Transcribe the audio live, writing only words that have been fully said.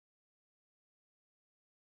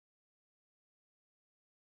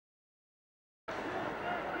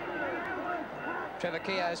Trevor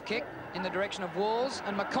Keogh's kick in the direction of Walls,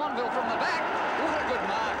 and McConville from the back. What a good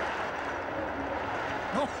mark.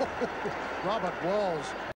 Robert Walls.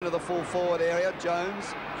 Into the full forward area,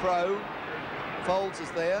 Jones, Crow, Folds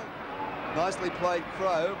is there. Nicely played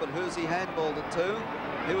Crow, but who's he handballed it to?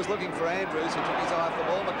 He was looking for Andrews, who took his eye off the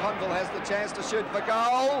ball. McConville has the chance to shoot for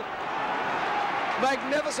goal.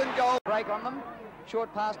 Magnificent goal. Break on them.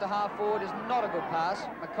 Short pass to half forward is not a good pass.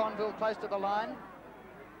 McConville close to the line.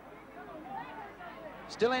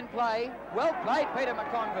 Still in play. Well played, Peter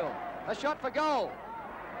McConville. A shot for goal.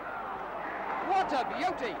 What a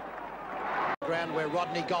beauty. Ground where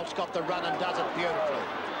Rodney Galt's got the run and does it beautifully.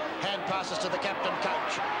 Hand passes to the captain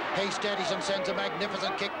coach. He steadies and sends a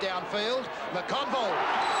magnificent kick downfield. McConville.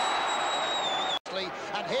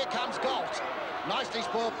 And here comes Galt. Nicely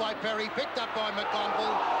spoiled by Perry, picked up by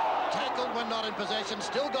McConville. Tackled when not in possession,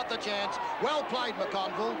 still got the chance. Well played,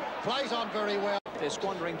 McConville. Plays on very well. They're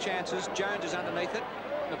squandering chances. Jones is underneath it.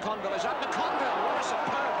 McConville is up. McConville, what a